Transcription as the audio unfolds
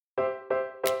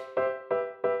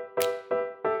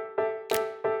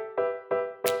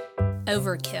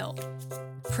overkill,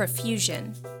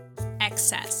 profusion,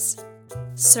 excess,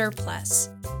 surplus,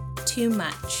 too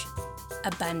much,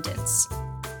 abundance.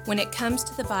 When it comes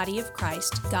to the body of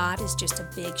Christ, God is just a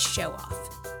big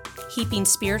show-off, heaping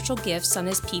spiritual gifts on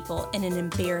his people in an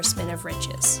embarrassment of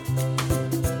riches.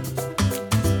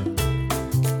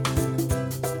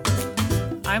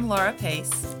 I'm Laura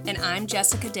Pace. And I'm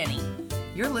Jessica Denny.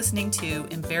 You're listening to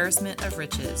Embarrassment of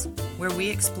Riches, where we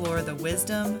explore the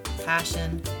wisdom,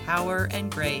 passion, power,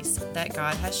 and grace that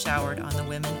God has showered on the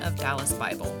women of Dallas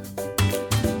Bible.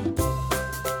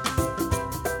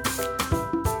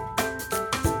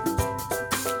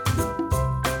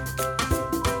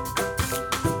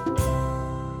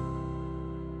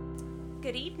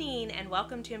 Good evening and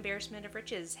welcome to Embarrassment of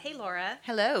Riches. Hey Laura.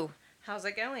 Hello. How's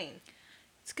it going?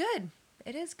 It's good.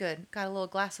 It is good. Got a little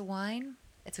glass of wine.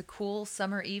 It's a cool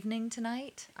summer evening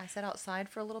tonight. I sat outside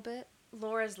for a little bit.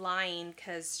 Laura's lying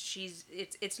because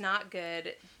it's not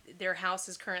good. Their house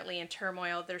is currently in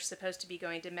turmoil. They're supposed to be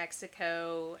going to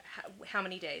Mexico. How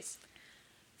many days?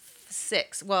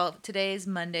 6. Well, today's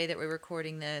Monday that we're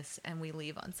recording this, and we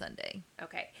leave on Sunday.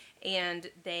 Okay. And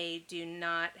they do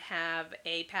not have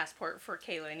a passport for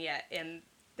Kaylin yet, and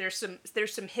there's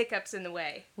some hiccups in the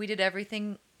way. We did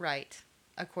everything right,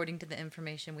 according to the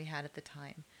information we had at the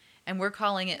time. And we're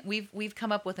calling it, we've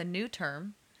come up with a new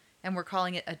term, and we're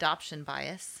calling it adoption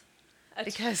bias,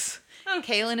 because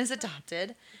Kaylin is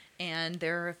adopted, and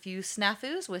there are a few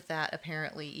snafus with that,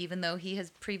 apparently, even though he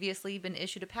has previously been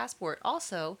issued a passport.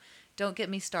 Also, don't get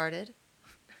me started,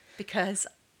 because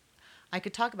I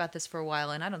could talk about this for a while,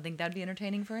 and I don't think that'd be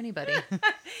entertaining for anybody.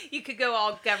 You could go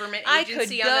all government I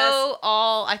agency could on go this.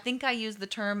 all, I think I used the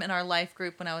term in our life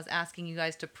group when I was asking you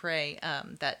guys to pray,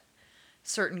 that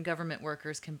certain government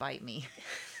workers can bite me.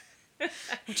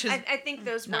 Which is I think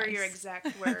those were your nice. exact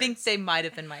words. I think they might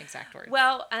have been my exact words.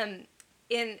 Well,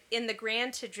 in the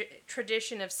grand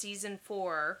tradition of season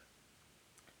 4,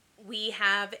 we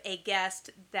have a guest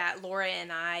that Laura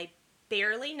and I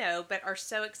barely know, but are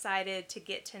so excited to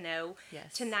get to know.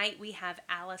 Yes. Tonight we have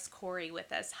Alice Corey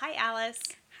with us. Hi, Alice.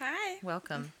 Hi.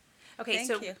 Welcome. Okay, Thank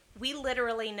so you. we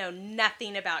literally know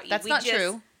nothing about you. That's not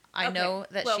true. I Okay, know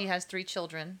that well- she has 3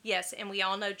 children, Yes, and we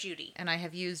all know Judy. and I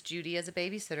have used Judy as a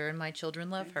babysitter, and my children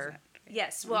love her.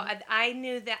 Yes, well, I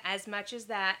knew that as much as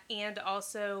that, and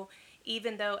also,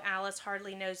 even though Alice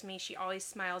hardly knows me, she always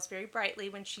smiles very brightly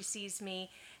when she sees me,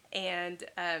 and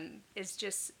is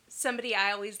just somebody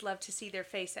I always love to see their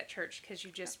face at church, because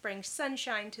you just bring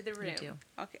sunshine to the room. You do.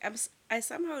 Okay, I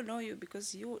somehow know you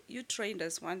because you trained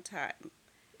us one time.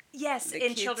 Yes, The in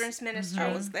kids- children's ministry.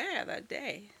 I was there that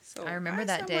day. So I remember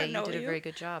that day. You know did a very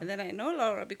good job. And then I know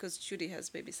Laura because Judy has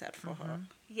babysat for her.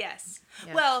 Yes.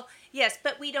 Yes. Well, yes,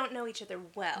 but we don't know each other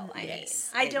well,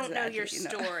 Yes, I don't know your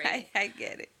exactly, story. I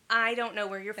get it. I don't know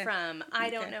where you're from. I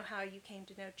don't Okay. know how you came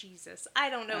to know Jesus. I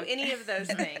don't know any of those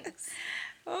things.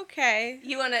 Okay.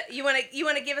 You wanna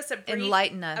give us a brief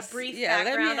Enlighten us. a brief let me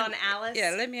background on Alice?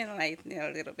 Yeah, let me enlighten you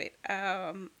a little bit.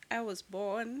 I was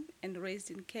born and raised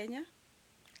in Kenya.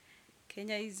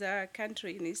 Kenya is a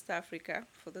country in East Africa,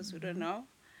 for those who don't know.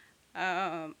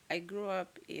 I grew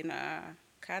up in a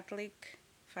Catholic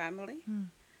family.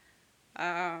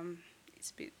 Our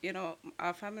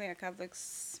family are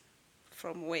Catholics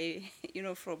from way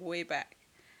back.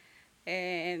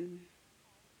 And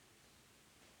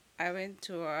I went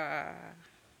to a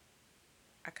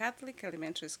Catholic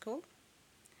elementary school.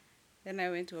 Then I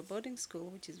went to a boarding school,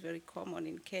 which is very common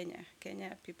in Kenya.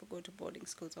 Kenya, people go to boarding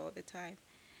schools all the time.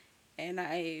 And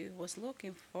I was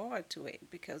looking forward to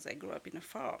it because I grew up in a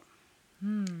farm.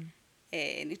 And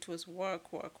it was work.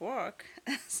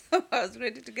 So I was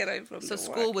ready to get away from So the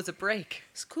school work. was a break.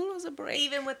 School was a break.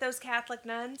 Even with those Catholic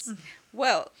nuns?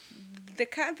 Well, the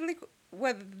Catholic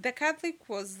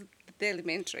was the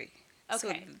elementary. So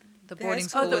Okay. The the boarding high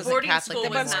school the wasn't boarding Catholic school the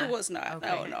anymore. was boarding school was not.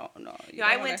 Okay. No. Yeah,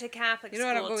 I went to Catholic You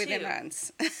don't school want to go too. with the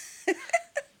nuns.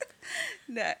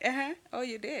 No, Oh,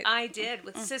 you did? I did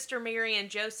with Sister Mary and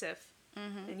Joseph.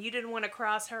 And you didn't want to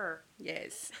cross her.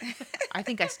 Yes. I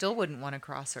think I still wouldn't want to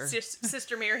cross her.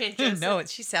 Sister Mary and Joseph. No,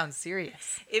 she sounds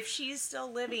serious. If she's still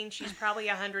living, she's probably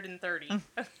 130.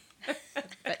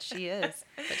 Bet she is.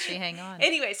 But she hang on.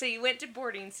 Anyway, so you went to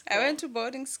boarding school. I went to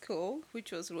boarding school,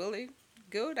 which was really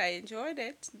good. I enjoyed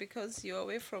it because you're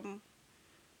away from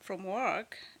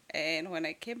work. And when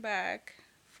I came back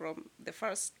from the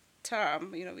first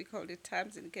term, we called it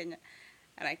terms in Kenya,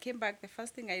 and I came back, the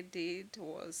first thing I did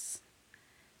was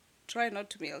try not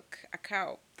to milk a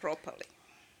cow properly.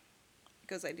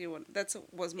 Because I didn't want, that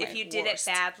was my If you did worst.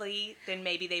 it badly, then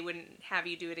maybe they wouldn't have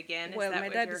you do it again. Well, is that my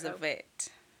what dad your is a hope? vet.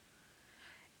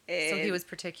 So he And was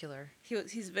particular.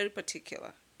 he's very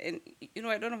particular. and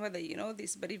I don't know whether you know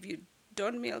this, but if you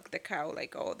don't milk the cow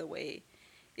like all the way,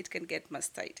 it can get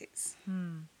mastitis.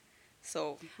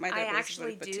 So my dad I was very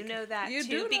actually do particular. know that You too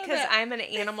do know because that? I'm an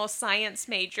animal science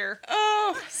major.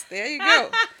 Oh, there you go.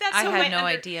 That's I what had my no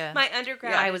idea. My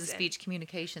undergrad. I was a is in. speech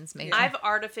communications major. I've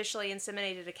artificially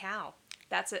inseminated a cow.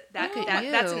 That's it. at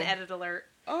That's an you. edit alert.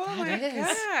 Oh That my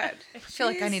is. God. I feel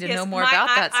like I need to Yes, know more my- about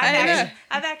that I've someday. actually,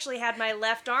 I've actually had my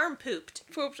left arm pooped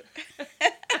Pooped.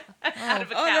 out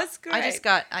of a cow. Oh, that's great.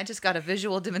 I just got a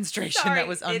visual demonstration Sorry, that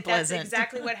was unpleasant. That's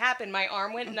exactly what happened. My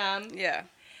arm went numb, Yeah.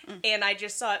 and I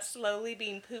just saw it slowly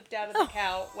being pooped out of the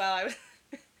cow while I was.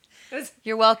 It was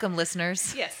You're welcome,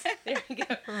 listeners. yes, there you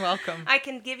go. You're welcome. I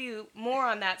can give you more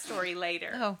on that story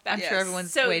later. Oh, I'm Yes. sure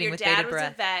everyone's So waiting your with dad bated was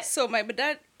breath. a vet. So my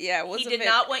dad, was He a did vet.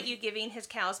 not want you giving his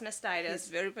cows He's mastitis.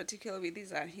 very particular with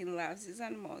his he loves his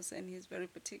animals, and he's very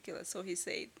particular. So he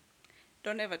said,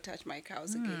 "Don't ever touch my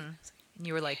cows again." And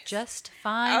you were like, just I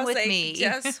fine was with like, me.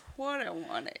 just what I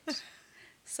wanted.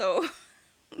 So,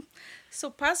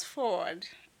 fast forward,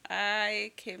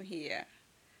 I came here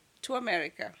to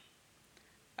America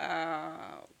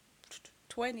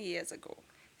 20 years ago.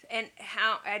 And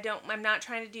I'm not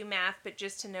trying to do math, but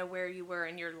just to know where you were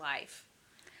in your life.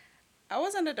 I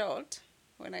was an adult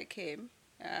when I came.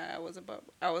 I was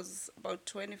about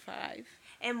 25.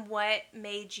 And what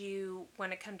made you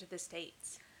want to come to the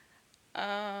States?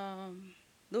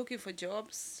 Looking for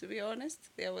jobs, to be honest.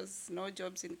 There was no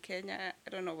jobs in Kenya. I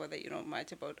don't know whether you know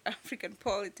much about African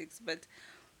politics, but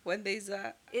when there's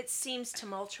It seems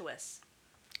tumultuous.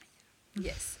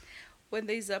 yes, when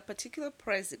there's a particular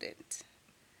president,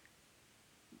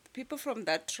 people from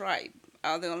that tribe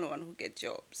are the only one who get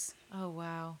jobs. Oh,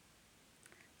 wow.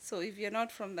 So if you're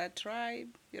not from that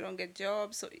tribe, you don't get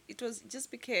jobs. So it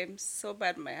just became so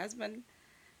bad. My husband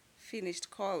finished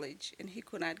college and he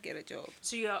could not get a job.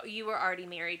 So you were already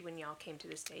married when y'all came to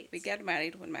the States? We got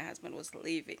married when my husband was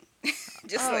leaving.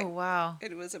 Just Oh, like wow.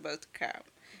 it was about to come.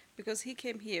 Because he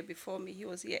came here before me. He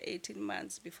was here 18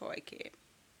 months before I came.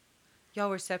 Y'all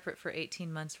were separate for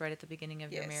 18 months right at the beginning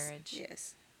of your marriage.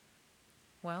 Yes.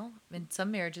 Well, in some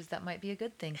marriages, that might be a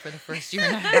good thing for the first year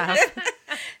and a half.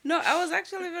 No, I was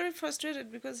actually very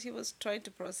frustrated because he was trying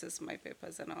to process my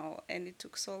papers and all, and it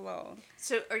took so long.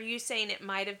 So are you saying it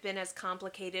might have been as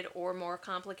complicated or more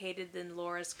complicated than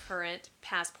Laura's current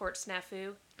passport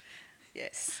snafu?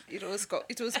 Yes, it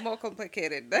was more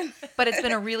complicated than. But it's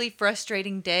been a really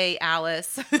frustrating day,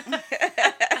 Alice.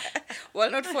 Well,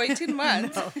 not for 18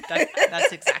 months. No,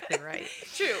 that's exactly right.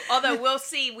 True. Although we'll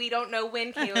see. We don't know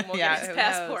when Caleb will Yeah, get his who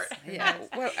passport. knows? Yeah.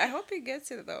 Well, I hope he gets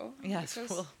it though. Yes, because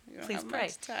well, you don't please have pray.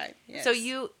 much time. Yes. So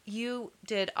you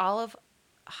did all of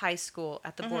high school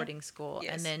at the boarding school,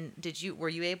 Yes. and then were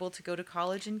you able to go to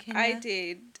college in Kenya?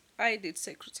 I did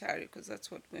secretary because that's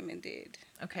what women did,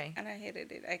 Okay. and I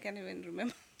hated it. I can't even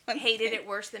remember. Hated it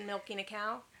worse than milking a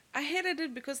cow? I hated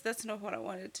it because that's not what I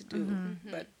wanted to do.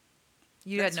 But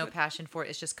You had That's no what- passion for it.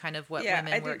 It's just kind of what yeah,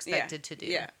 women I were did- expected to do.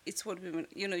 Yeah, it's what women.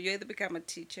 You either become a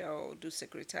teacher or do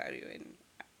secretary, and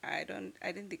I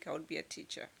didn't think I would be a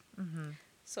teacher.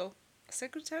 So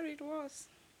secretary it was.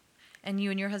 And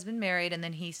you and your husband married, and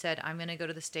then he said, "I'm going to go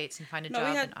to the States and find a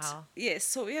job." And I'll. yes.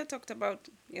 So we had talked about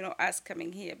us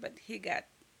coming here, but he got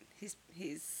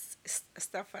his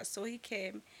stuff first. So he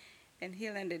came, and he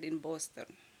landed in Boston,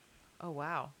 Oh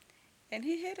wow. and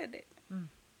he hated it.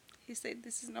 He said,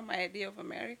 "This is not my idea of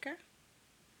America."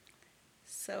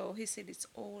 So he said it's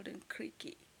old and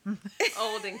creaky.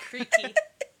 Old and creaky.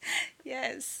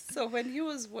 Yes. So when he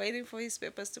was waiting for his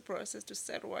papers to process to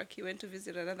start work, he went to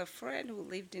visit another friend who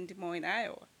lived in Des Moines,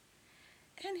 Iowa.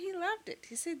 And he loved it.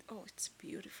 He said, "Oh, it's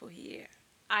beautiful here."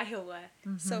 Iowa.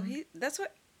 So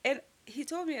and he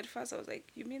told me at first, I was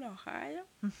like, "You mean Ohio?"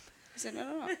 He said,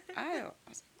 No, Iowa. I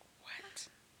was like, "What?"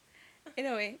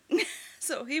 Anyway,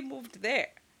 so he moved there.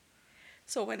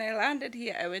 So when I landed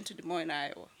here, I went to Des Moines,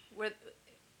 Iowa.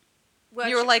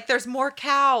 You were like, "There's more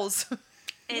cows."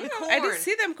 and Well, corn. I didn't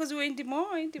see them because we were in Des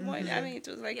Moines. Des Moines, I mean, it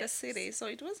was like Yes. a city, so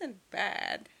it wasn't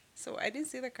bad. So I didn't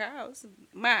see the cows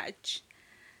much.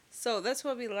 So that's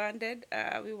where we landed.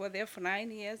 We were there for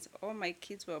 9 years. All my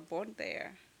kids were born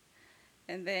there.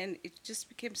 And then it just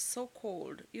became so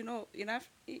cold.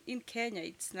 In Kenya,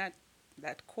 it's not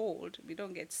that cold. We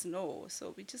don't get snow.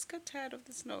 So we just got tired of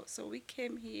the snow. So we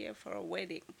came here for a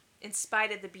wedding. In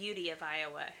spite of the beauty of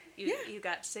Iowa, you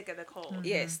got sick of the cold.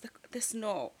 Yes, the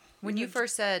snow. When you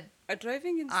first said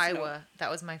driving in Iowa,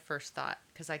 that was my first thought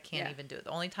because I can't Yeah. even do it.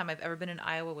 The only time I've ever been in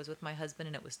Iowa was with my husband,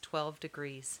 and it was 12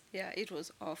 degrees. Yeah, it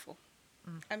was awful.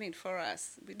 I mean, for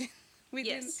us, we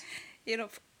Yes.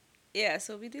 didn't, yeah,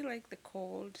 so we didn't like the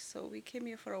cold. So we came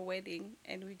here for a wedding,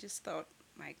 and we just thought,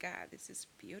 my God, this is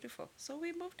beautiful. So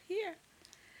we moved here.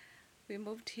 We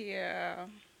moved here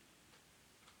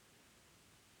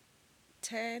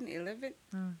 10, 11,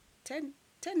 10,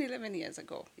 10, 11 years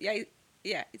ago.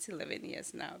 Yeah, it's 11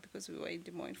 years now because we were in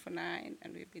Des Moines for 9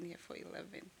 and we've been here for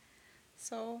 11.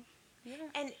 So, yeah.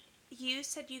 And you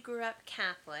said you grew up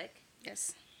Catholic.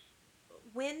 Yes.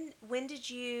 When did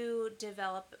you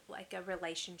develop like a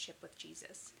relationship with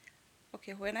Jesus?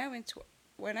 Okay, when I went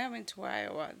to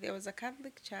Iowa, there was a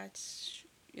Catholic church,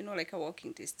 like a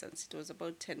walking distance. It was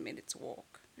about 10 minutes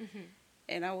walk. Mm-hmm.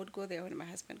 And I would go there when my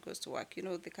husband goes to work.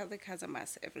 The Catholic has a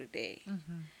mass every day.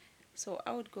 Mm-hmm. So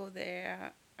I would go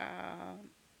there.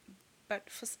 But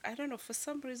I don't know, for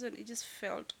some reason, it just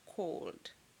felt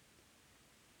cold.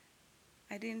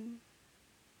 I didn't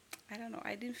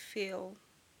feel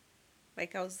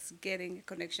like I was getting a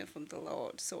connection from the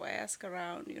Lord. So I asked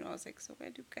around, I was like, so where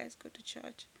do you guys go to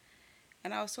church?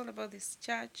 And I was told about this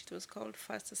church. It was called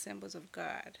First Assemblies of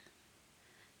God.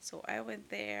 So I went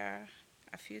there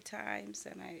a few times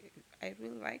and I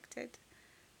really liked it.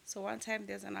 So one time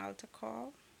there's an altar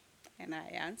call and I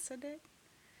answered it.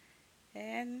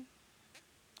 And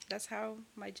that's how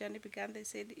my journey began. They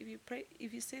said,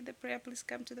 if you say the prayer, please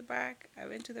come to the back. I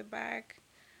went to the back.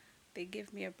 They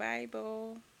gave me a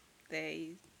Bible.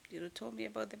 They, told me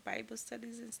about the Bible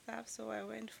studies and stuff. So I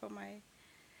went for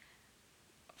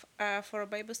a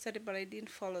Bible study, but I didn't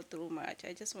follow through much.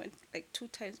 I just went like 2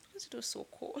 times because it was so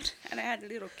cold, and I had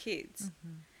little kids.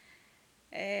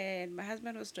 Mm-hmm. And my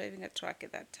husband was driving a truck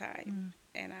at that time,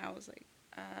 and I was like,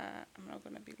 I'm not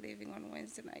gonna be leaving on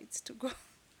Wednesday nights to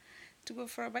go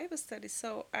for a Bible study.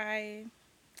 So I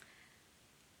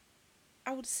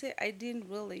would say I didn't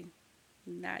really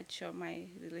nurture my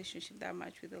relationship that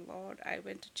much with the Lord. I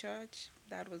went to church,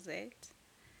 that was it.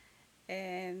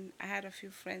 And I had a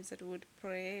few friends that would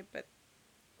pray, but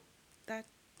that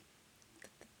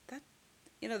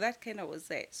kind of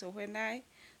was it. So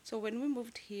when we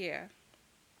moved here,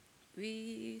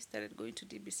 we started going to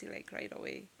DBC like right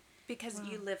away. Because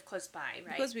you live close by,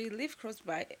 right? Because we live close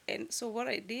by. And so what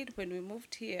I did when we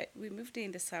moved here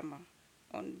in the summer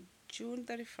on June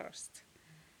 31st.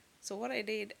 So what I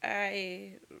did,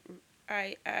 I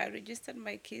registered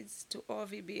my kids to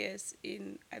OVBS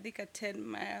in, I think, a 10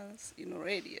 miles,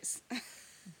 radius.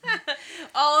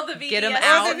 All the VBS. Get them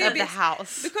out of the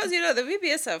house. Because, the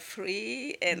VBS are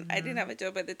free, and I didn't have a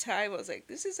job at the time. I was like,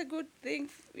 this is a good thing,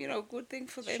 good thing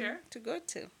for them to go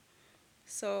to.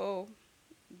 So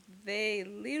they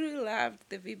literally loved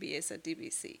the VBS at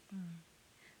DBC.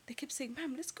 They kept saying,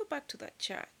 Mom, let's go back to that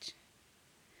church.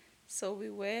 So we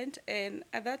went, and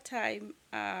at that time,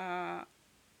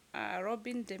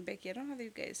 Robin Dembeki, I don't know if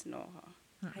you guys know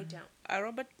her. I don't.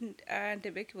 Robert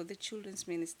Dembeki was the children's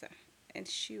minister, and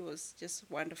she was just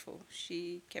wonderful.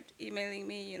 She kept emailing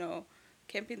me,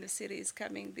 Camp in the City is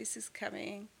coming, this is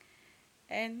coming.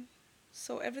 And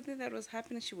so everything that was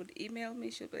happening, she would email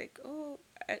me. She would be like, oh,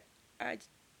 I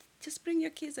just bring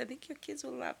your kids. I think your kids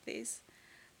will love this.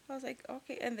 I was like,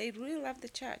 okay. And they really loved the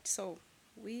church. So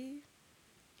we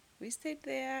stayed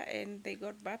there, and they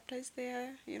got baptized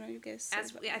there. You guys.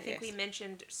 As I think we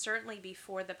mentioned, certainly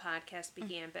before the podcast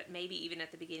began, but maybe even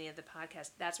at the beginning of the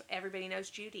podcast, that's what everybody knows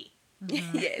Judy.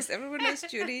 Mm-hmm. Yes, everyone knows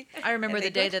Judy. I remember the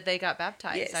day that they got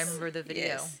baptized. Yes, I remember the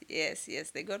video.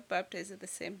 Yes. They got baptized at the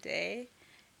same day,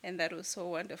 and that was so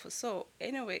wonderful. So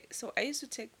anyway, I used to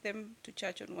take them to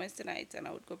church on Wednesday nights, and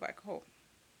I would go back home.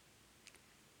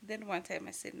 Then one time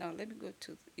I said, no, let me go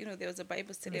to, there was a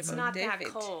Bible study about David. It's not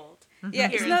that cold. Yeah,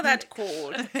 it's not that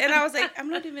cold. And I was like,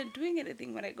 I'm not even doing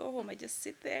anything when I go home. I just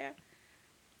sit there,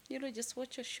 just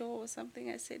watch a show or something.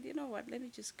 I said, you know what, let me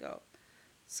just go.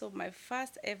 So my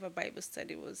first ever Bible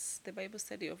study was the Bible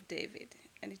study of David.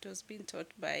 And it was being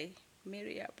taught by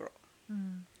Mary Abro.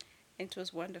 And it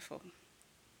was wonderful.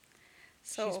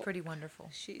 So she's pretty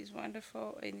wonderful. She is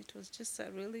wonderful. And it was just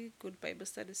a really good Bible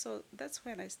study. So that's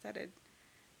when I started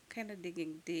kind of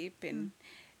digging deep, and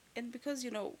because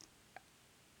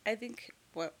I think,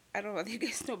 well, I don't know if you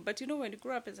guys know, but when you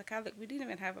grew up as a Catholic, we didn't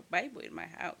even have a Bible in my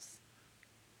house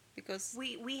because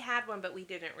we had one, but we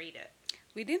didn't read it.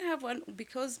 We didn't have one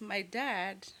because my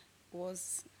dad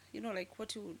was like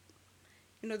what you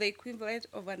would, the equivalent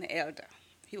of an elder.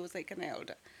 He was like an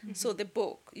elder. So the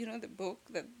book, the book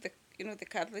that the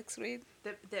Catholics read,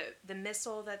 the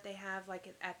missal that they have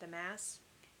like at the mass.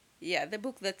 Yeah, the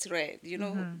book that's read,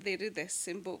 they read the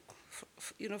same book,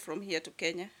 from here to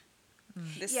Kenya.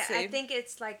 I think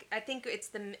it's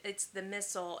the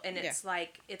missal, and it's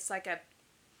like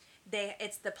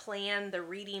it's the plan, the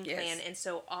reading Yes. plan, and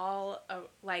so all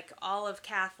of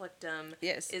Catholicdom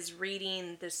Yes. is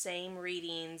reading the same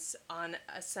readings on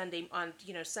a Sunday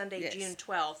Sunday Yes. June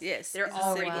 12th. Yes, They're it's the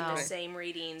all same reading book. the same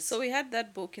readings So we had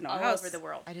that book in our all house. over the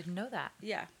world, I didn't know that.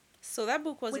 Yeah. So that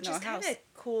book was which in is our kind house. of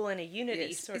cool in a unity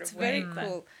Yes, sort it's of very way. but-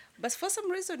 cool. But for some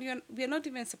reason, we are not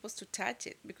even supposed to touch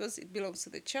it because it belongs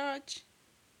to the church.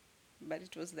 But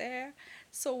it was there,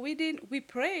 so we didn't. We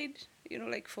prayed,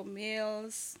 like for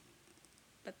meals,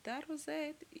 but that was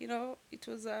it. It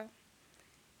was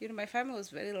my family was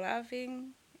very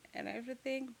loving and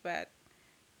everything, but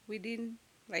we didn't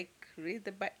like read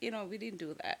the Bible. We didn't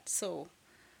do that. So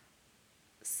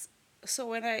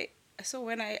when I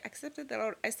accepted the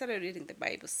Lord, I started reading the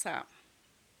Bible some.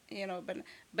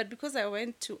 But because I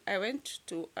went to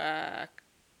as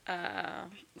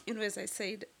I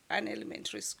said, an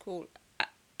elementary school,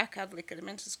 a Catholic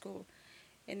elementary school,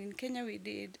 and in Kenya we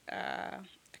did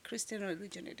Christian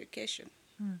religion education.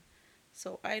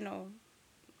 So I know.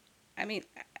 I mean,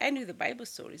 I knew the Bible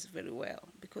stories very well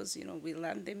because we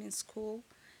learned them in school,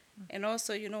 and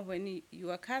also when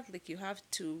you are Catholic, you have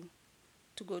to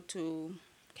go to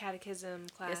Catechism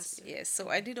class. yes. So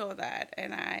I did all that,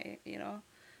 and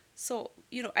so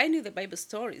I knew the Bible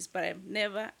stories, but I've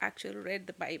never actually read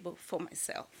the Bible for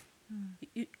myself.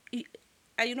 You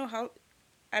know how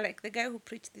I like the guy who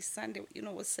preached this Sunday.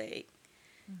 Was saying,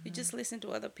 you just listen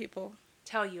to other people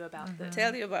Tell you about the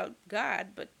tell you about God,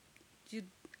 but you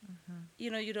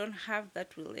you don't have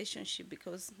that relationship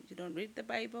because you don't read the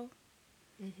Bible.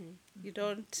 You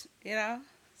don't.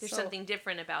 There's So, something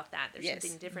different about that. There's Yes,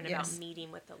 something different yes. about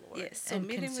meeting with the Lord. Yes. So And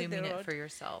meeting with consuming the it Lord, for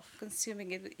yourself.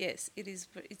 consuming it, yes, it is.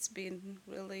 It's been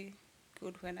really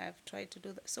good when I've tried to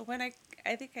do that. So when I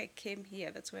think I came here,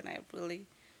 that's when I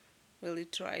really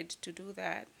tried to do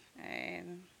that.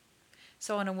 And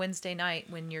So on a Wednesday night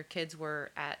when your kids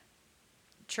were at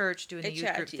church doing the At youth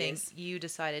group church, thing, yes. you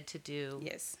decided to do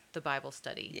yes, the Bible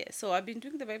study. yeah. So I've been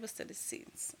doing the Bible study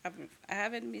since. I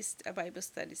haven't missed a Bible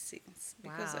study since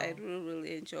because I Wow.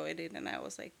 really enjoyed it, and I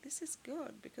was like, this is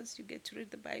good because you get to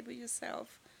read the Bible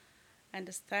yourself,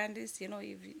 understand this. If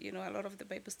a lot of the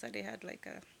Bible study had like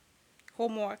a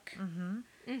homework.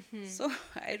 So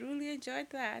I really enjoyed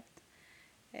that,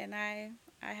 and I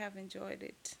have enjoyed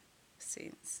it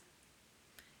since.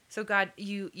 So God,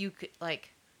 you could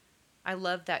I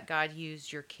love that God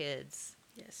used your kids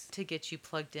Yes. to get you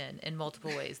plugged in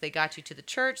multiple ways. They got you to the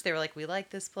church. They were like, we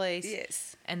like this place.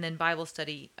 Yes, And then Bible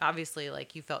study, obviously,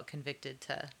 you felt convicted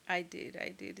to. I did.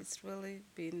 It's really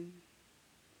been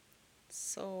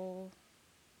so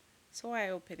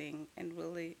eye-opening, and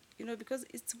really, because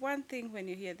it's one thing when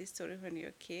you hear this story when you're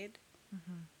a kid,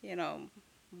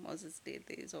 Moses did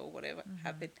this or whatever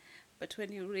happened, but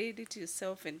when you read it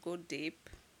yourself and go deep,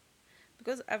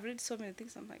 because I've read so many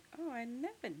things, I'm like, oh, I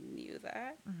never knew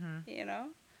that,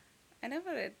 I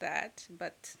never read that,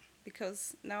 but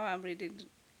because now I'm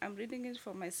reading it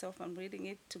for myself, I'm reading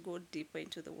it to go deeper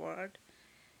into the Word.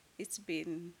 It's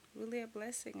been really a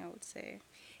blessing, I would say.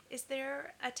 Is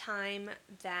there a time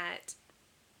that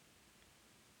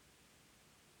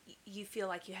you feel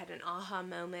like you had an aha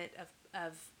moment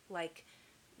of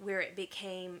where it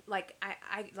became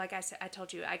I said, I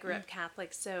told you I grew up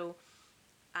Catholic, so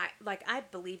I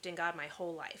believed in God my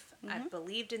whole life. I've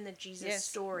believed in the Jesus Yes.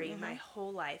 story my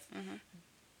whole life.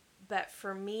 But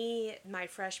for me, my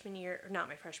year in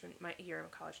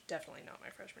college, definitely not my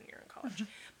freshman year in college.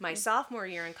 My sophomore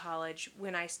year in college,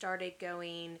 when I started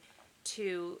going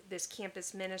to this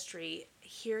campus ministry,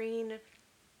 hearing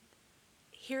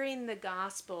the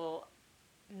gospel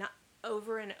not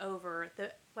over and over,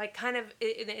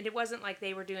 it wasn't like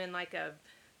they were doing like a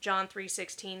John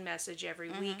 3:16 message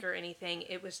every week or anything.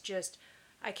 It was just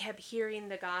I kept hearing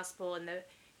the gospel and the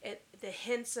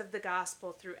hints of the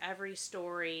gospel through every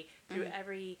story, through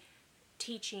every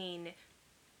teaching.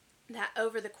 That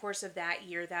over the course of that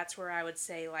year, that's where I would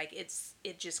say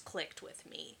it just clicked with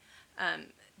me,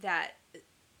 that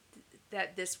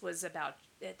this was about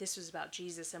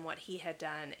Jesus and what he had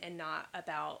done, and not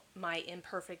about my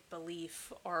imperfect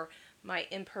belief or my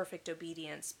imperfect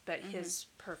obedience, but his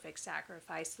perfect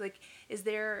sacrifice. Is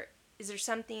there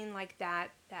something like that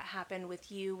happened with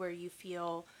you where you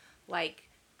feel like,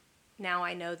 now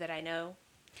I know that I know?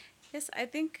 Yes, I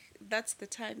think that's the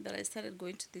time that I started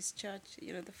going to this church,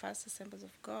 the First Assemblies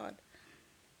of God.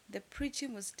 The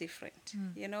preaching was different,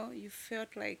 you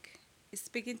felt like it's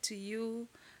speaking to you,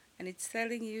 and it's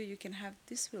telling you can have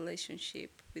this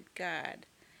relationship with God.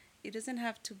 It doesn't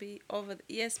have to be over.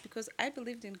 Yes, because I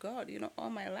believed in God,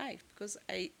 all my life. Because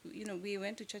we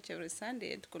went to church every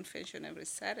Sunday and to confession every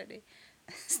Saturday.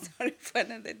 story for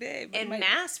another day. But And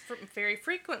mass very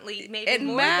frequently, maybe and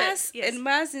more mass than, yes. and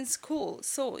mass in school.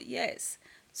 So yes.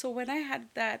 So when I had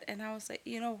that, and I was like,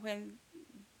 when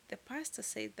the pastor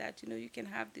said that, you can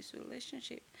have this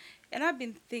relationship, and I've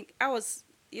been thinking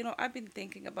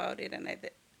about it, and I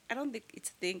don't think it's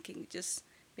thinking, just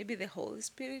maybe the Holy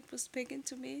Spirit was speaking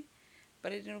to me,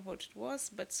 but I didn't know what it was.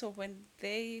 But so when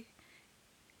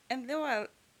and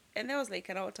there was like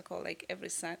an altar call, like every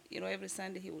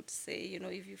Sunday he would say,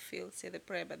 if you feel, say the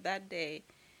prayer. But that day,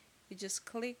 it just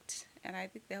clicked, and I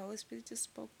think the Holy Spirit just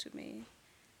spoke to me,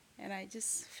 and I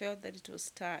just felt that it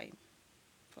was time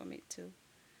for me to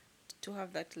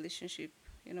have that relationship,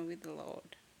 with the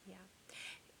Lord. Yeah.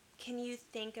 Can you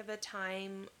think of a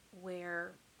time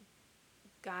where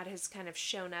God has kind of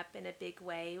shown up in a big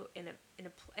way in a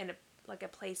like a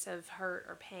place of hurt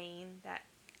or pain that?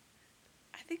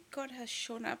 I think God has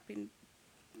shown up in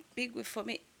big way for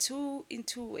me in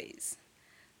two ways.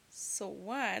 So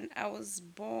one, I was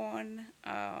born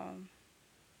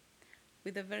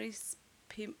with a very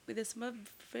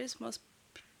small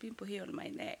pimple here on my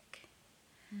neck.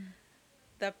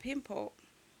 The pimple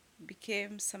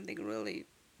became something really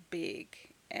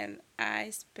big, and I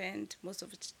spent most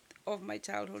of my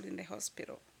childhood in the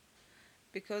hospital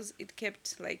because it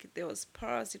kept, like, there was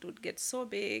pus. It would get so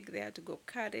big they had to go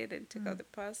cut it and take out the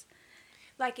pus.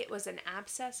 Like it was an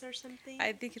abscess or something?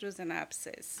 I think it was an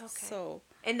abscess. Okay. So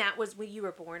and that was when you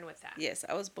were born with that? yes,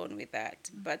 I was born with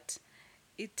that. But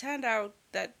it turned out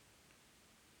that,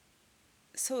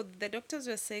 so the doctors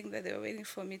were saying that they were waiting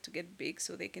for me to get big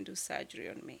so they can do surgery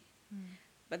on me.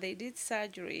 But they did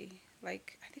surgery,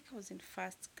 like, I think I was in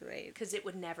first grade. Because it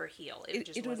would never heal.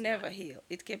 It would never heal.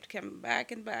 It kept coming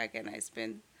back and back, and I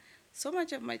spent so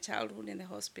much of my childhood in the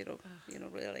hospital,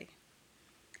 really.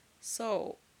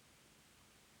 So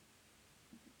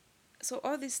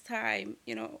all this time,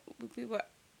 we were,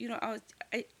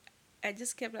 I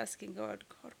just kept asking God,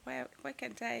 why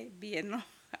can't I be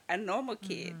a normal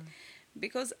kid?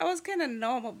 Because I was kind of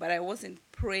normal, but I wasn't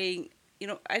praying.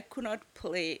 I could not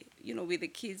play, with the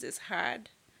kids as hard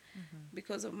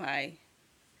because of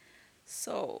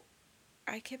so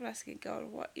I kept asking God,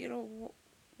 why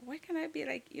can't I be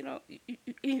like,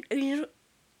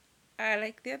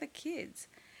 like the other kids?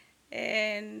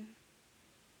 And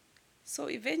so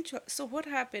eventually, so what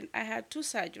happened, I had 2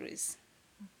 surgeries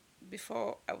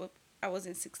before I was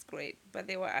in 6th grade, but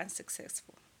they were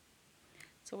unsuccessful.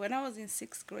 So when I was in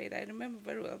 6th grade, I remember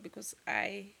very well because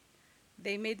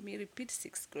they made me repeat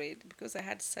 6th grade because I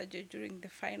had surgery during the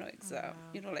final exam.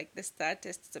 Wow. Like the STAR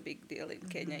test is a big deal in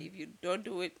Kenya. If you don't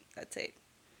do it, that's it.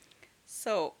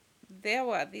 So there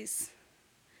were these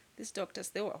doctors,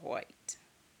 they were white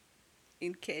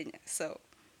in Kenya. So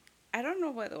I don't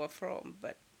know where they were from,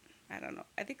 but I don't know.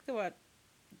 I think they were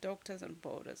Doctors on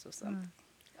Borders or something.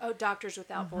 Oh, Doctors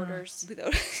Without Borders.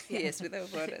 Yes,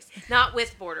 Without Borders. Not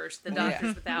with borders, the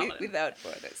Doctors Without them. Without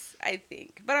Borders, I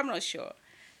think. But I'm not sure.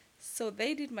 So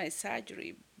they did my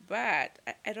surgery, but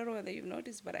I don't know whether you've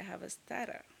noticed, but I have a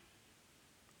stutter.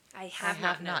 I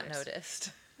have not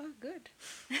noticed. Oh, good.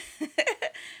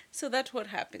 So that's what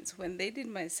happens. When they did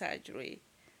my surgery,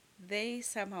 they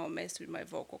somehow messed with my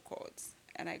vocal cords,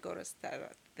 and I got a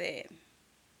stutter then.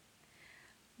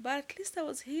 But at least I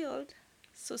was healed.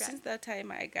 So Right. since that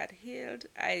time I got healed.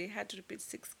 I had to repeat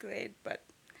 6th grade, but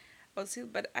I was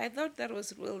healed. But I thought that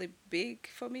was really big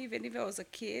for me, even if I was a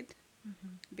kid,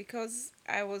 because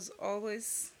I was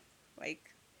always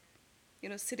like,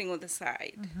 sitting on the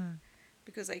side,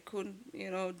 because I couldn't,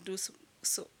 do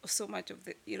so much of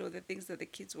the, the things that the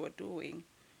kids were doing.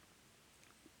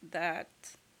 That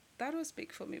was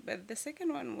big for me. But the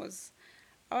second one was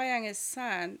our youngest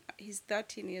son. He's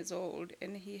 13 years old,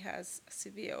 and he has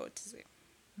severe autism.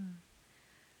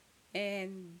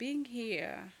 And being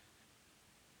here,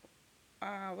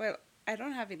 well, I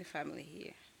don't have any family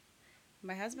here.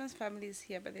 My husband's family is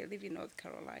here, but they live in North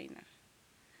Carolina.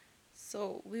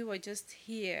 So we were just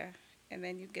here, and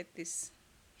then you get this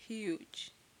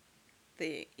huge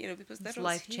thing, because that It's was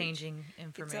life-changing huge.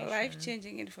 information. It's a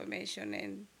life-changing information,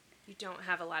 and You don't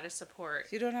have a lot of support.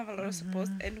 you don't have a lot of support,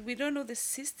 and we don't know the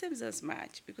systems as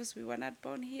much because we were not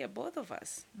born here, both of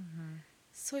us.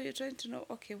 So you're trying to know,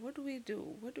 okay, what do we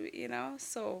do? What do we,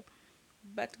 So,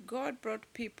 but God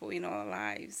brought people in our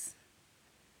lives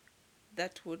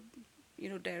that would,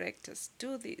 direct us.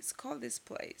 Do this, call this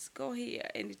place, go here,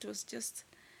 and it was just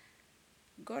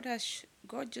God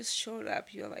just showed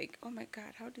up. You're like, oh my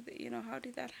God, how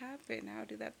did that happen? How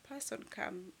did that person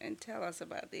come and tell us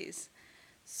about this?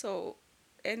 So,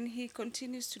 and he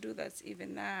continues to do that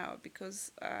even now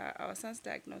because our son's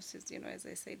diagnosis, as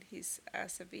I said, he's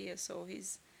severe. So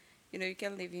he's you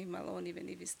can't leave him alone even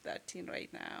if he's 13 right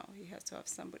now. He has to have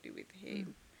somebody with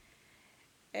him.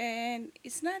 And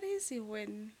it's not easy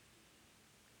when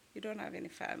you don't have any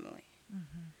family.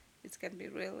 It can be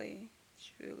really,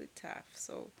 really tough.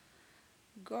 So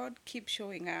God keeps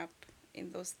showing up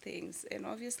in those things. And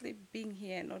obviously being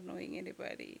here and not knowing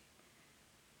anybody,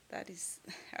 that is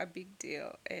a big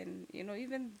deal. And,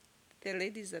 even the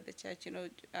ladies at the church,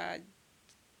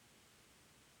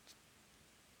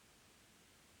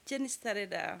 Jenny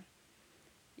started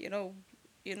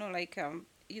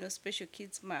special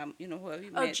kids mom, who we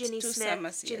met Jenny 2 Smith.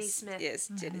 summers. Jenny yes, Smith.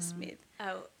 Yes, Jenny Smith.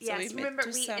 Oh, So yes. we met Remember, 2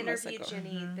 we summers interviewed ago.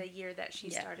 Jenny the year that she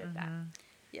started that.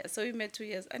 Yeah, so we met 2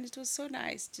 years, and it was so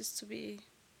nice just to be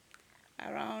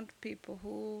around people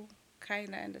who kind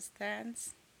of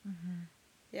understands.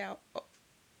 Yeah,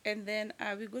 and then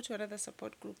we go to another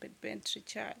support group at Bentry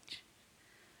Church,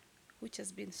 which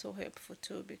has been so helpful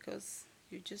too, because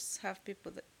you just have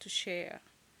people to share.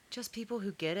 Just people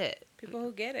who get it. People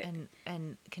who get it.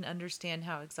 And can understand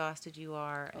how exhausted you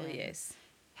are. Oh, and yes.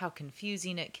 how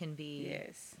confusing it can be.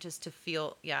 Yes. Just to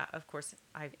feel, of course,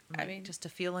 I mean, just to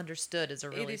feel understood is a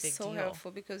really big deal. It is so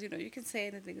helpful because, you can say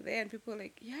anything there and people are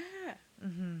like, yeah,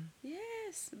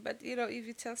 yes. But, if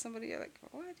you tell somebody, you're like,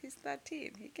 what? He's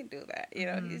 13. He can do that.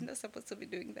 He's not supposed to be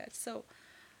doing that. So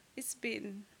it's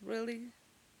been really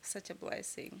such a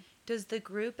blessing. Does the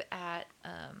group at...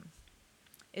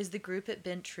 is the group at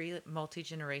Bentry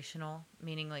multi-generational?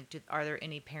 Meaning, are there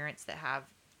any parents that have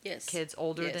kids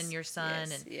older than your son?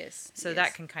 Yes. So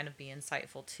that can kind of be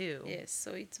insightful too. Yes,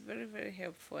 so it's very, very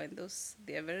helpful, and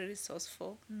they are very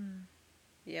resourceful.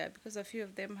 Yeah, because a few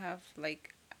of them have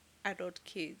adult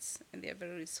kids, and they are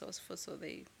very resourceful, so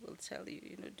they will tell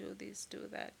you, do this, do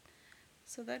that.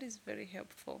 So that is very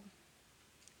helpful.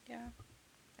 Yeah.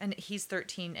 And he's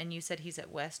 13, and you said he's at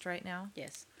West right now?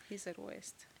 Yes, he's at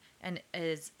West. And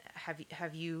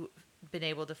have you been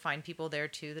able to find people there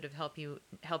too that have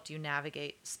helped you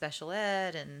navigate special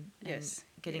ed and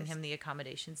getting him the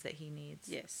accommodations that he needs?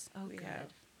 Yes. Oh, we good.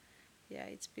 have. Yeah,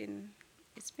 it's been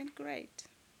great.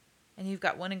 And you've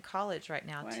got one in college right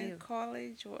now one too. One in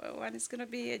college. One is gonna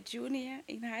be a junior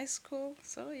in high school.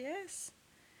 So yes,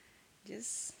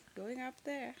 just going up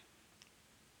there.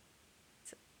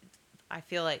 I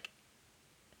feel like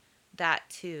that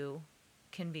too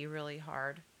can be really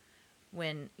hard.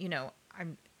 When,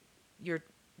 your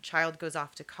child goes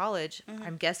off to college,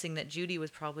 I'm guessing that Judy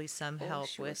was probably some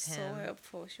help with him.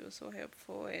 She was so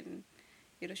helpful. And,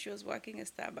 she was working at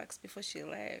Starbucks before she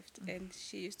left. And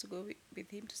she used to go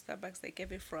with him to Starbucks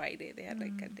every Friday. They had a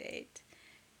date.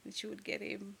 And she would get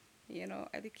him,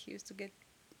 I think he used to get,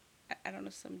 I don't know,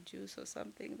 some juice or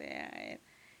something there. And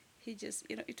he just,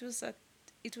 it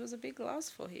was a big loss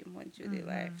for him when Judy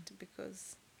left,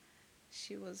 because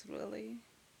she was really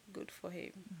good for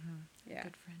him. Yeah.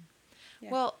 Good friend. Yeah.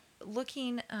 Well,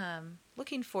 looking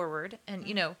forward, and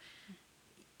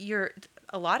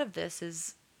a lot of this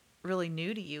is really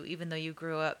new to you, even though you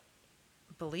grew up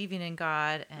believing in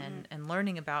God and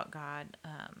learning about God.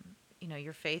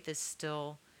 Your faith is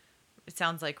still, it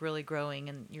sounds like, really growing,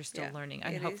 and you're still learning.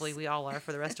 And hopefully we all are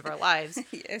for the rest of our lives.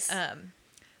 Yes.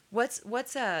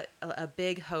 What's a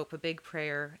big hope, a big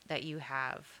prayer that you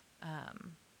have,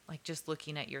 just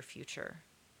looking at your future?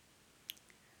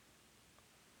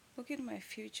 Looking at my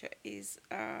future is,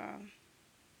 I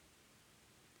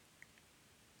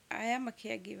am a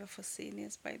caregiver for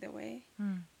seniors, by the way.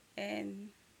 And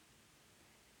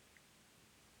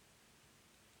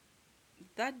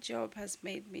that job has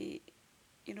made me,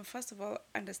 first of all,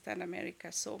 understand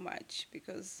America so much,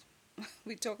 because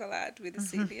we talk a lot with the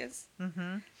seniors.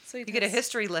 So you get a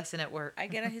history lesson at work. I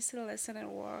get a history lesson at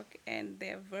work, and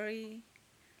they're very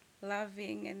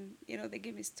loving, and they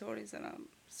give me stories, and I'm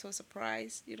so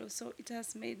surprised. So it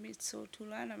has made me so to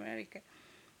learn America,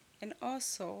 and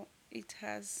also it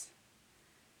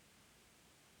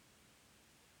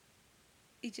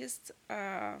just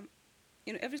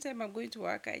every time I'm going to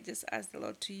work, I just ask the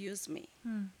Lord to use me.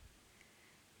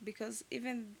 Because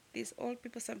even these old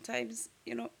people sometimes,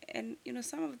 and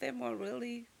some of them were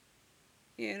really,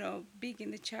 big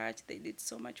in the church. They did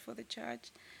so much for the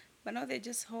church. But now they're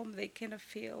just home. They kind of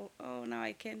feel, oh, now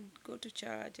I can't go to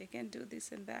church. I can't do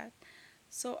this and that.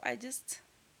 So I just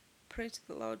pray to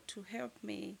the Lord to help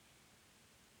me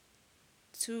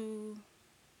to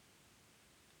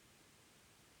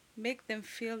make them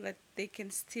feel that they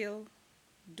can still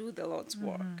do the Lord's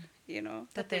work,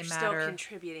 That they they're matter. still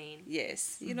contributing.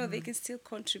 Yes, they can still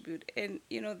contribute. And,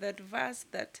 that verse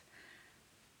that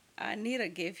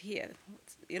Nira gave here,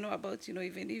 about,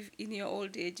 even if in your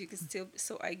old age you can still,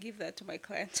 so I give that to my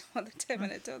clients all the time,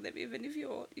 and I tell them, even if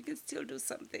you're old, you can still do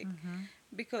something,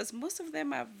 because most of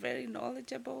them are very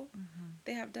knowledgeable.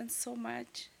 They have done so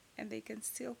much, and they can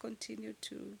still continue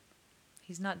to.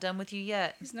 He's not done with you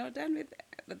yet. He's not done with,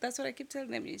 but that's what I keep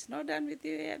telling them. He's not done with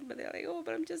you yet, but they're like, oh,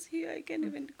 but I'm just here. I can't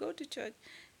even go to church.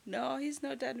 No, he's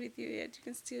not done with you yet. You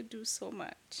can still do so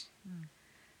much.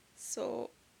 So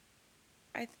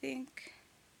I think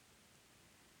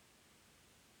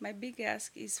my big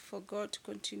ask is for God to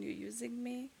continue using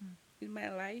me in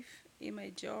my life, in my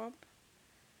job,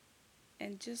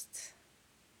 and just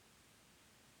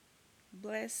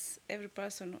bless every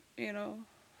person,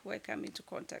 who I come into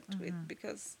contact with,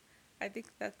 because I think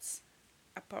that's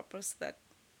a purpose that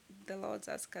the Lord's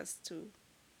asked us to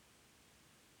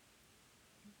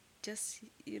just,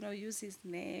 use His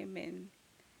name and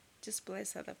just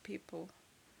bless other people.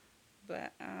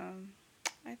 But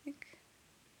I think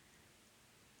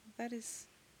that is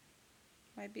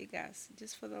my big ask,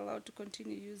 just for the Lord to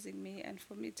continue using me and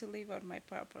for me to live out my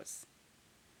purpose,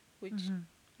 which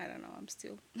I don't know, I'm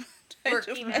still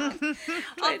working out.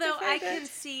 Although I find can it.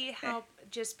 see how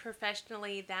just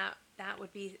professionally that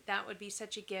would be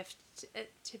such a gift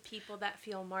to people that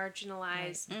feel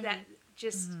marginalized. That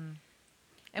just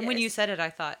And when you Yes. said it, I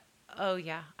thought, oh,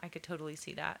 yeah, I could totally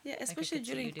see that. Yeah, Like, I especially could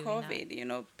see you during doing that.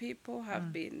 COVID, people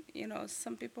have been,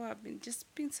 some people have been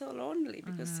just been so lonely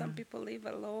because some people live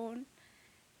alone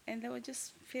and they were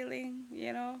just feeling,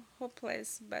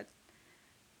 hopeless. But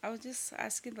I was just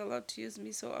asking the Lord to use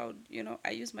me. So I would,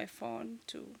 I use my phone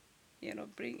to,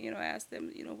 bring, I ask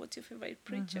them, what's your favorite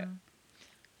preacher?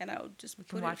 And I would just We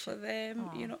can put it watch for it. them,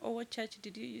 Aw. or what church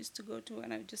did you used to go to?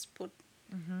 And I would just put,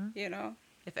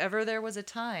 If ever there was a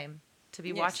time to be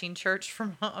Yes. watching church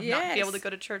from home, not be able to Yes. go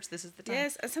to church, this is the time.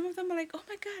 yes. And some of them are like, oh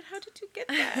my God, how did you get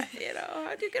that? How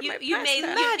did you get my you made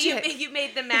pastor? you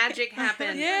made the magic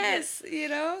happen. Yes,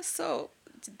 so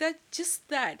that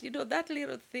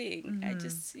little thing, I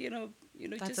just,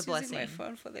 That's just a using my blessing.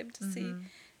 phone for them to see.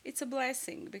 It's a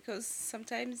blessing because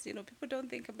sometimes, people don't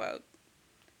think about,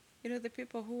 the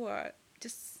people who are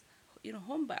just,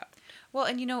 homebound. Well,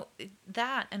 and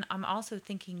that, and I'm also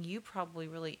thinking you probably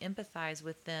really empathize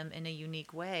with them in a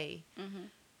unique way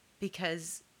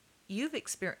because you've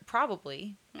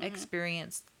probably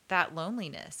experienced that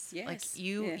loneliness. Like Yes.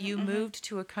 you, Yeah. you moved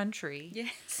to a country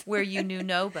Yes. where you knew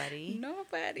nobody.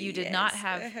 Nobody. You did not yes.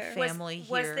 have family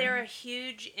here. Was there a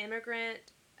huge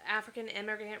African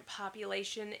immigrant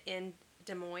population in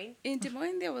Des Moines? In Des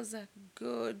Moines, there was a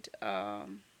good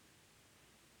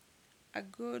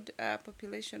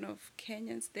population of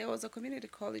Kenyans. There was a community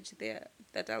college there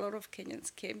that a lot of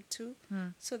Kenyans came to.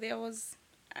 So there was,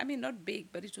 not big,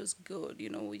 but it was good.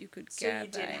 You could So gather.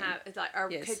 you did and- have,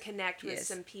 or Yes. could connect with Yes.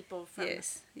 some people from.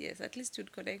 Yes. At least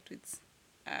you'd connect with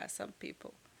some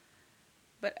people.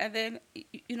 But and then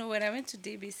when I went to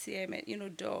DBC, I met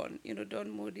Don. Don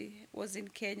Moody was in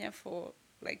Kenya for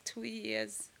like 2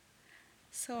 years.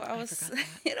 So I was, forgot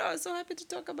that. I was so happy to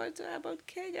talk about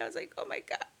Kenya. I was like, oh my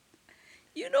God,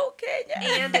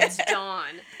 Kenya. And it's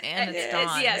dawn. And it's Yes,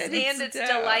 dawn. Yes, And and it's it's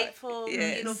dawn. delightful,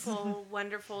 Yes. beautiful,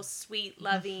 wonderful, sweet,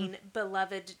 loving,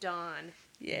 beloved dawn.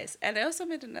 Yes, and I also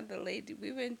met another lady.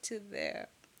 We went to their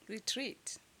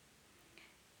retreat,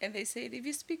 and they said, if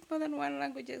you speak more than one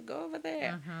language, just go over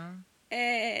there.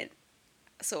 And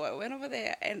so I went over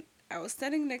there, and I was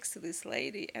standing next to this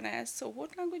lady, and I asked, so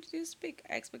what language do you speak?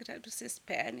 I expected her to say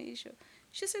Spanish.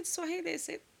 She said Swahili. I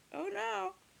said, oh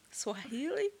no,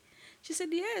 Swahili? She said,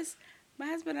 yes. My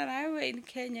husband and I were in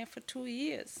Kenya for 2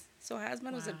 years. So her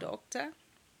husband was a Wow. doctor,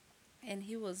 and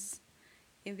he was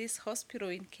in this hospital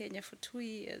in Kenya for 2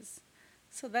 years.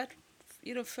 So that,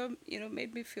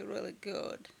 made me feel really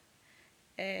good.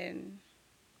 And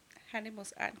her name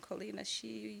was Aunt Colina. She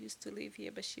used to live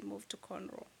here, but she moved to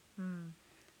Conroe.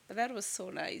 But that was so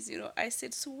nice. I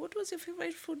said, so what was your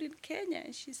favorite food in Kenya?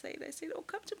 And she said, I said, oh,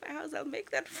 come to my house. I'll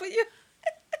make that for you.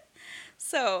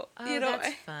 So, Oh,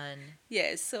 that's fun.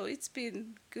 yes, so it's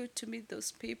been good to meet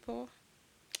those people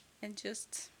and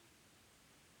just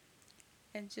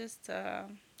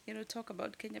talk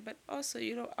about Kenya, but also,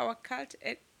 our culture.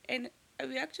 And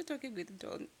we were actually talking with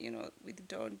Dawn,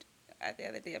 the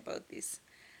other day about this,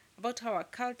 about how our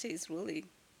culture is really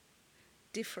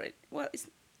different. Well,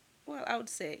 I would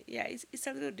say, yeah, it's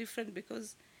a little different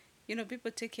because,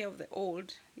 people take care of the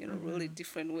old, really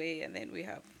different way, and then we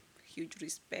have huge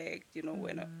respect.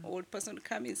 When an old person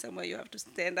comes in somewhere, you have to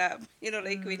stand up,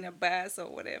 like in a bus or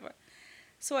whatever.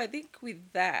 So I think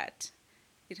with that,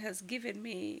 it has given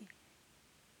me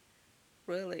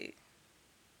really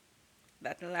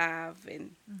that love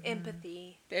and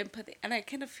Empathy. empathy, and I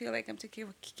kind of feel like I'm taking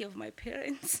care of my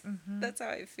parents. That's how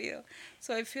I feel.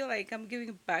 So I feel like I'm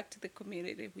giving back to the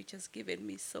community, which has given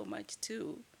me so much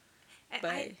too, And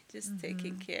by just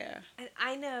taking care. And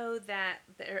I know that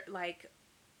they're like,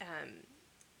 um,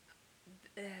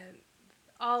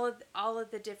 all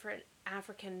of the different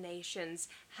African nations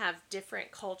have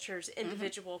different cultures,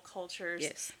 individual cultures.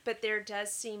 Yes. But there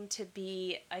does seem to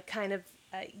be a kind of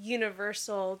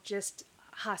universal just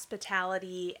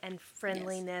hospitality and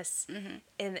friendliness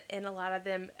in a lot of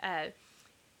them.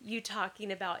 You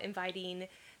talking about inviting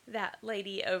that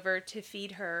lady over to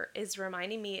feed her is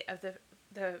reminding me of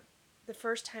the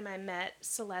first time I met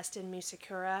Celestin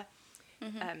Musikura.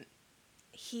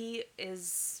 He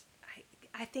is,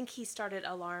 I think he started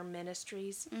Alarm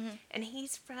Ministries, and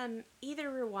he's from either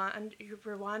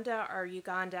Rwanda or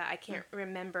Uganda. I can't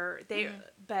remember.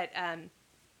 But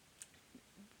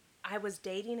I was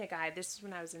dating a guy. This is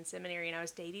when I was in seminary, and I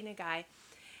was dating a guy.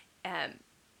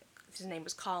 His name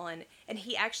was Colin, and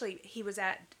he was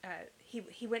at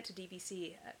he went to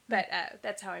DBC, but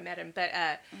that's how I met him. But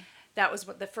that was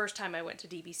the first time I went to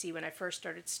DBC, when I first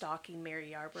started stalking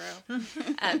Mary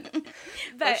Yarbrough.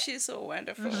 But she's so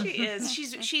wonderful. She is.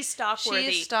 She's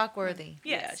stock-worthy. She is stock-worthy.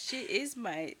 Yes. Yeah, she is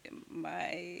my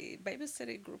Bible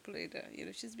study group leader.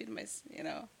 She's been my, she's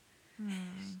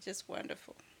just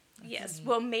wonderful. Yes.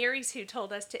 Well, Mary's who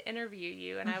told us to interview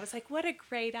you, and I was like, "What a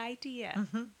great idea!"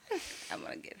 I'm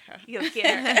gonna get her. You'll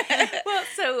get her. Well,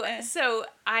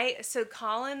 so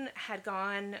Colin had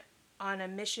gone on a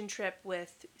mission trip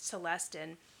with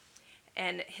Celestin,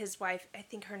 and his wife, I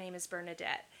think her name is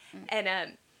Bernadette,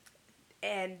 and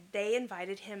they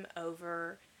invited him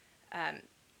over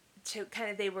to kind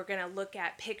of, they were going to look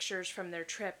at pictures from their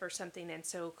trip or something, and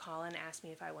so Colin asked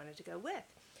me if I wanted to go with,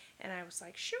 and I was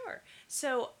like, sure.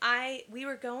 So we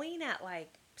were going at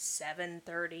like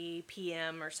 7:30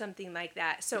 p.m. or something like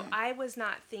that, so I was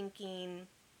not thinking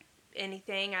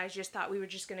anything. I just thought we were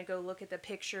just going to go look at the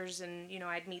pictures, and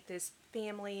I'd meet this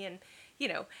family, and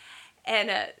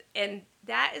and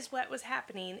that is what was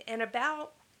happening. And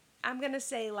about, I'm going to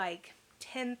say like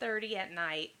 10:30 at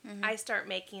night, I start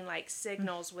making like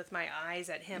signals with my eyes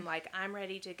at him, like I'm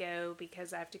ready to go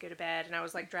because I have to go to bed. And I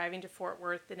was like driving to Fort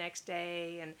Worth the next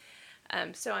day,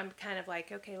 and so I'm kind of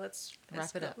like, okay, let's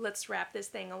Wrap it up. Let's wrap this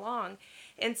thing along.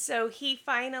 And so he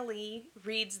finally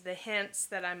reads the hints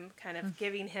that I'm kind of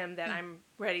giving him, that I'm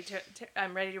ready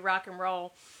to rock and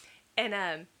roll.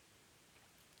 And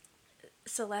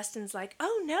Celestin's like,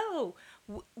 "Oh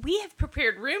no, we have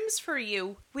prepared rooms for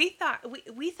you. We thought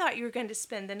you were going to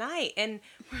spend the night." And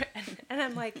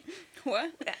I'm like,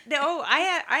 What? "No, I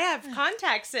have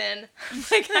contacts in.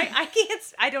 Like I can't.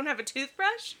 I don't have a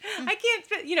toothbrush. I can't.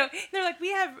 They're like,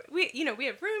 we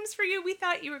have rooms for you. We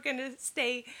thought you were going to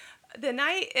stay the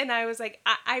night." And I was like,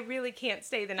 I really can't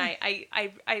stay the night.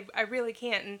 I really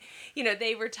can't. And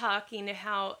they were talking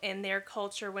how in their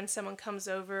culture, when someone comes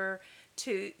over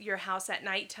to your house at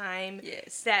nighttime,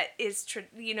 Yes. that is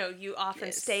you often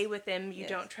Yes. stay with them. You Yes.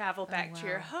 don't travel back to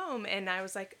your wow. home. And I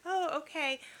was like, oh,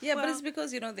 okay. Yeah, but Well, it's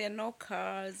because there are no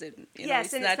cars, and yes,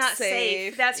 it's and not it's not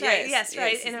safe. That's right. Yes,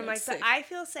 right. it's And I'm not like, but safe. I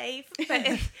feel safe.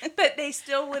 But they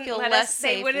still wouldn't feel let less us.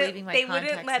 They safe wouldn't. leaving my They wouldn't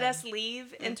contacts let in. us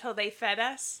leave until they fed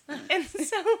us. And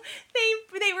so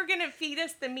they were gonna feed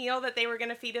us the meal that they were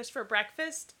gonna feed us for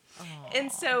breakfast. And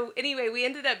so anyway, we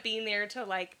ended up being there till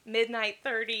like midnight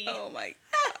 30. Oh my!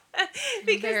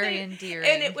 Because Very endearing.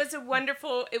 And it was a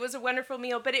wonderful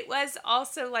meal, but it was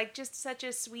also like just such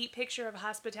a sweet picture of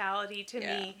hospitality to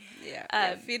me.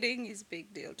 Yeah. Feeding is a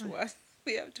big deal to us.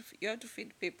 You have to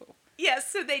feed people.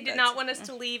 Yes, so they did That's- not want us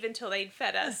to leave until they'd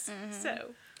fed us.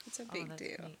 So It's a Oh, big that's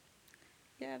deal. neat.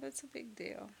 Yeah, that's a big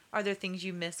deal. Are there things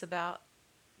you miss about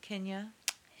Kenya?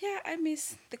 Yeah, I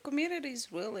miss the community.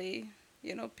 Is really,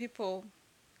 people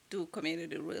do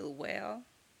community real well.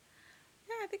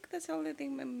 Yeah, I think that's the only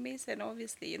thing I miss. And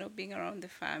obviously, being around the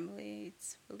family,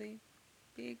 it's really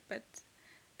big. But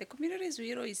the community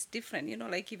is different.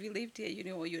 Like if you lived here, you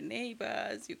know your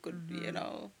neighbors. You could,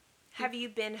 have you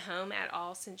been home at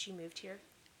all since you moved here?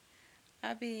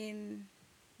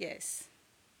 Yes,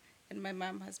 and my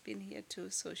mom has been here too.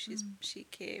 So she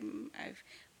came.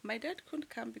 My dad couldn't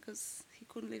come because he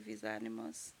couldn't leave his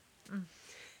animals.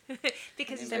 Because They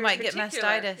he's They very might get particular.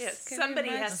 mastitis. Yes, Can you somebody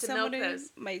imagine? has to milk Somebody those.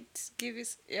 might give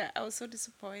his. Yeah, I was so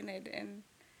disappointed, and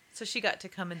So she got to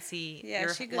come and see yeah,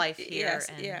 your she got, life here. Yes,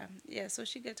 and yeah. So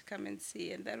she got to come and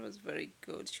see, and that was very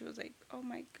good. She was like, "Oh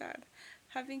my God,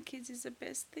 having kids is the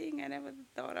best thing. I never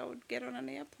thought I would get on an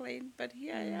airplane, but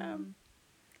here I am."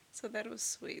 So that was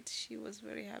sweet. She was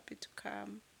very happy to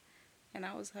come, and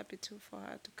I was happy too for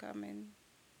her to come and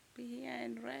be here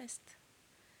and rest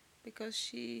because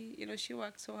she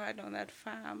worked so hard on that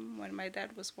farm when my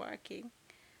dad was working,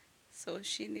 so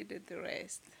she needed the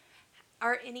rest.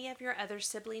 Are any of your other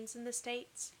siblings in the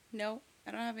States? No,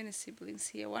 I don't have any siblings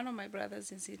here. One of my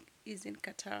brothers is in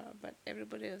Qatar, but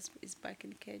everybody else is back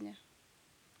in Kenya.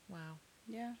 Wow.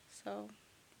 Yeah, so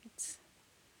it's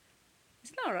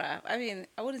not rough. I mean,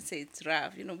 I wouldn't say it's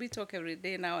rough. We talk every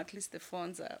day now. At least the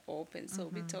phones are open, so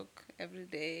we talk every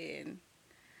day, and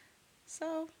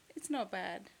so it's not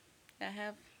bad.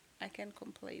 I can't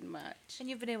complain much. And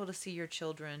you've been able to see your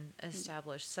children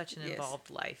establish such an Yes. involved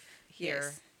life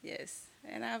here. Yes.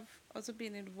 And I've also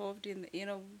been involved in,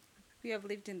 we have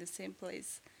lived in the same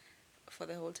place for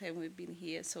the whole time we've been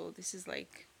here. So this is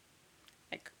like,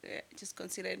 I just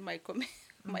consider it my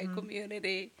my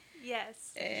community.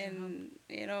 Yes. And,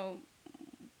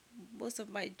 most of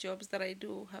my jobs that I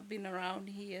do have been around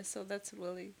here. So that's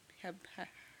really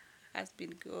has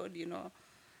been good,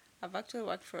 I've actually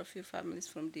worked for a few families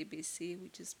from DBC,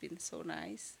 which has been so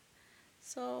nice.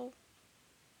 So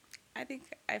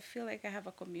I feel like I have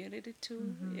a community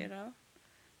too,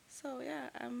 So yeah,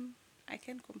 I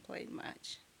can't complain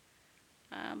much.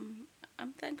 I'm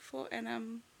thankful, and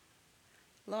I'm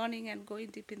learning and going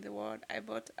deep in the Word. I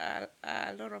bought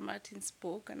Laura Martin's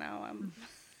book, and now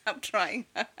I'm trying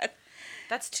hard.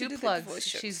 That's to 2 do the plugs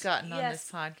devotions. she's gotten on Yes.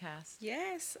 this podcast.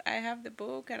 Yes, I have the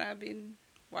book, and I've been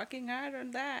working hard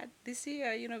on that. This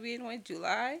year, being in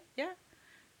July, yeah,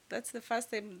 that's the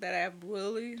first time that I've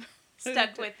really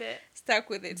Stuck with it. stuck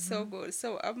with it so good.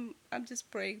 So I'm just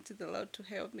praying to the Lord to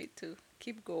help me to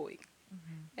keep going,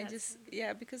 and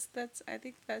because I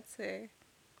think that's a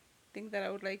thing that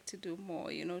I would like to do more.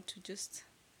 To just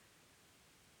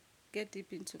get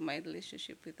deep into my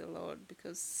relationship with the Lord,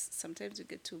 because sometimes we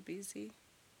get too busy.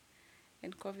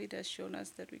 And COVID has shown us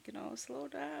that we can all slow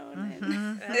down.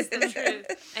 And That's the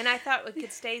truth. And I thought we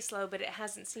could stay slow, but it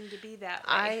hasn't seemed to be that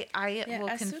way. I Yeah, will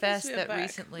as soon as confess we're that back.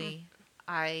 recently,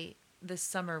 this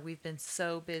summer we've been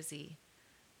so busy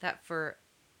that for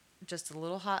just a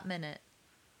little hot minute,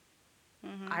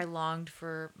 I longed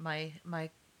for my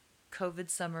COVID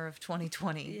summer of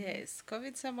 2020. yes,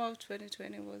 COVID summer of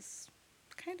 2020 was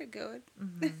kind of good.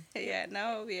 Yeah,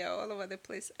 now we are all over the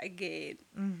place again.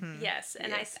 Yes,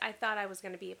 and Yes. I thought I was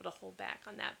going to be able to hold back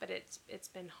on that, but it's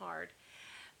been hard.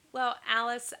 Well,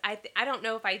 Alice, I don't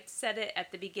know if I said it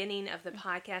at the beginning of the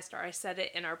podcast or I said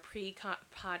it in our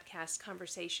pre-podcast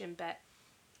conversation, but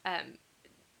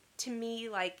to me,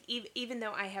 like, even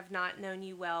though I have not known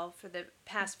you well for the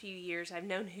past few years, I've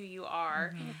known who you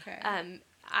are. Okay.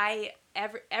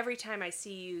 Every time I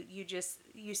see you,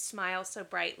 you smile so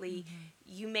brightly.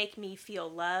 You make me feel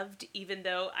loved, even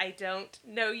though I don't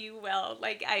know you well.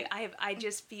 Like I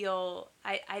just feel,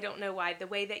 I don't know why, the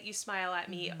way that you smile at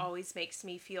me always makes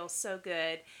me feel so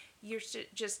good. You're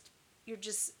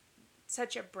just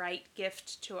such a bright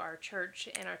gift to our church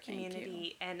and our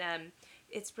community, and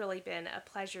it's really been a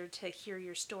pleasure to hear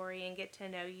your story and get to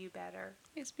know you better.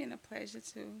 It's been a pleasure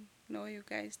to know you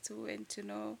guys too, and to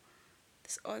know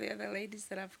all the other ladies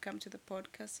that have come to the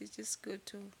podcast. It's just good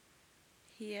to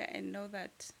hear and know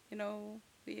that,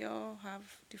 we all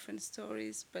have different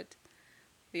stories, but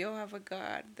we all have a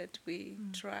God that we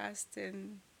trust,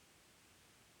 and,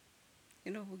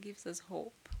 who gives us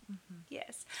hope.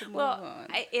 Yes. To move Well, on.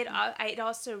 it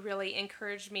also really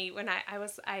encouraged me when I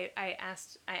asked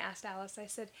Alice. I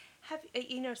said,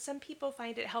 some people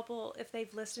find it helpful if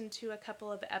they've listened to a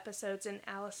couple of episodes, and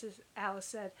Alice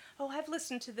said, "Oh, I've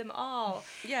listened to them all."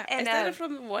 Yeah, and I started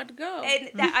from one go.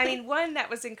 And that, one that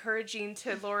was encouraging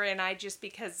to Laura and I, just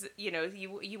because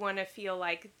you want to feel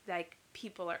like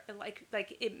people are like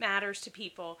it matters to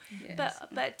people. Yes.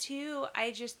 But two,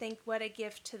 I just think what a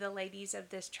gift to the ladies of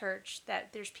this church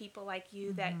that there's people like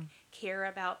you that care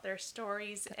about their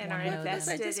stories and are wanna know them.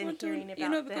 invested in hearing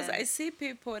about because them. I see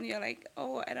people and you're like,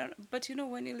 oh, I don't, but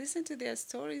when you listen to their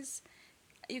stories,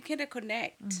 you kind of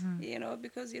connect,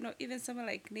 because, even someone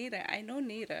like Nita, I know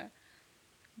Nita,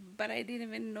 but I didn't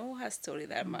even know her story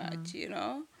that much,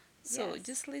 So Yes.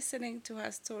 just listening to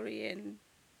her story, and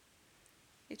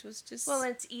it was just Well,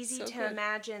 it's easy so to good.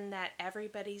 imagine that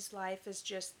everybody's life is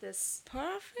just this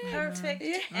perfect. perfect,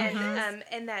 Yes.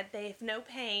 and that they have no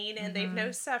pain and they've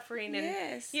no suffering, and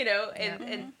Yes.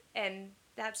 and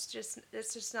that's just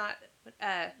not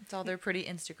It's all their pretty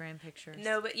Instagram pictures.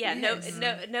 Yes.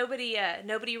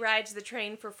 nobody rides the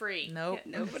train for free. Nope.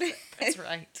 Nobody. That's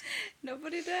right.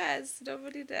 Nobody does.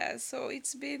 So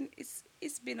it's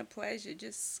been a pleasure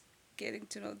just getting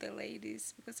to know the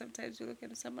ladies, because sometimes you look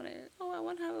at someone and, oh, I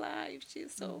want her life.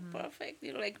 She's so perfect.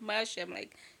 You know, like Marsha, I'm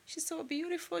like, she's so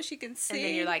beautiful. She can sing. And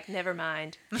then you're like, never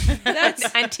mind. That's,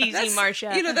 I'm teasing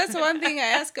Marsha. You know, that's one thing I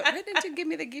ask her. Why didn't you give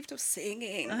me the gift of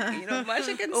singing? You know,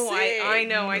 Marsha can Oh, sing. I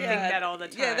know. I think that all the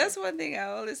time. Yeah, that's one thing I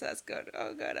always ask God.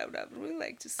 Oh, God, I would really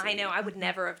like to sing. I know. I would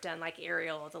never have done like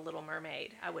Ariel or the Little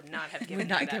Mermaid. I would not have given We're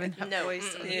not her that. giving that No,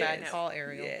 voice on the Yes. bad call,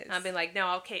 Ariel. Yes. I've been like,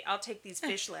 no, okay, I'll take these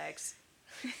fish legs.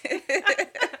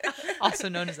 Also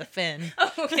known as a fin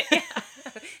Oh, okay.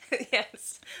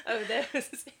 Yes. Oh,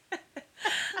 those.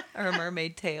 or a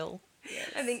mermaid tail.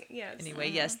 I think, yes. Anyway,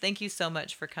 yes, thank you so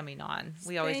much for coming on.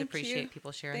 We always Thank appreciate you.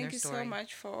 people sharing Thank their you story. so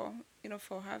much for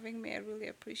for having me. I really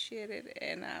appreciate it,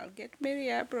 and I'll get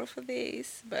Mary Abro for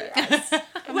this. But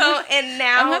Well, and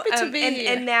now, I'm happy to be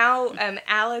here. and now,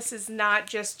 Alice is not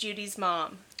just Judy's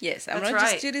mom. yes, I'm That's not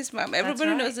right. just Judy's mom.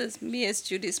 Everybody right. knows it's me as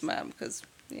Judy's mom, because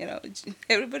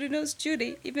everybody knows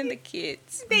Judy, even the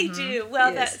kids. They do.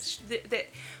 Well, Yes.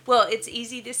 well, it's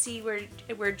easy to see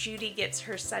where Judy gets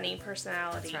her sunny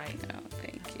personality. That's right. Oh,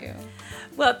 thank you.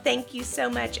 Well, thank you so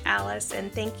much, Alice,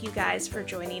 and thank you guys for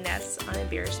joining us on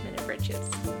Embarrassment of Riches.